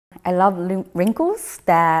I love wrinkles,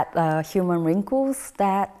 that human wrinkles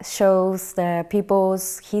that shows the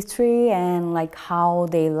people's history and like how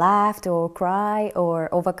they laughed or cry or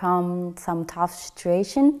overcome some tough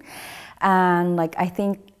situation. And like I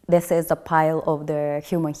think this is a pile of the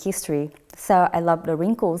human history. So I love the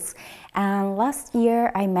wrinkles. And last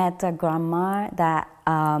year I met a grandma that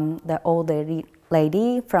the old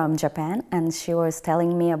lady from Japan, and she was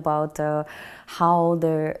telling me about how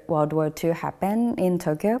the World War II happened in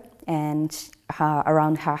Tokyo, and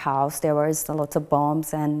around her house there was a lot of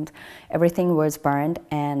bombs and everything was burned,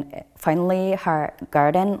 and finally her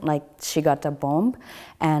garden, like she got a bomb,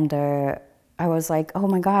 and I was like, oh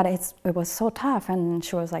my God, it was so tough. And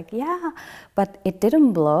she was like, yeah, but it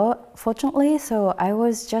didn't blow, fortunately. So I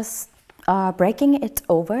was just breaking it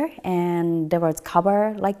over, and there was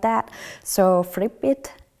cover like that. So flip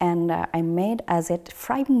it, and I made as it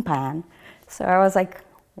frying pan. So I was like,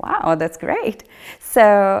 wow, that's great.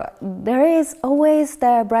 So there is always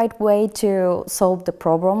the right way to solve the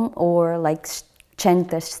problem or like change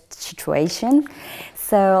the situation.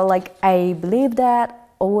 So like I believe that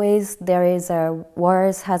always there is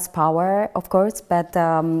words has power, of course, but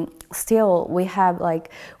still we have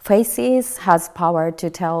like faces has power to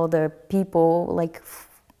tell the people like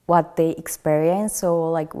what they experience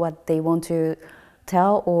or like what they want to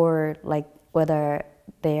tell, or like whether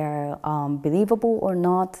they are believable or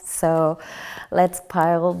not. So let's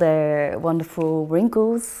pile the wonderful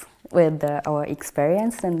wrinkles with our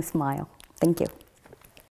experience and smile. Thank you.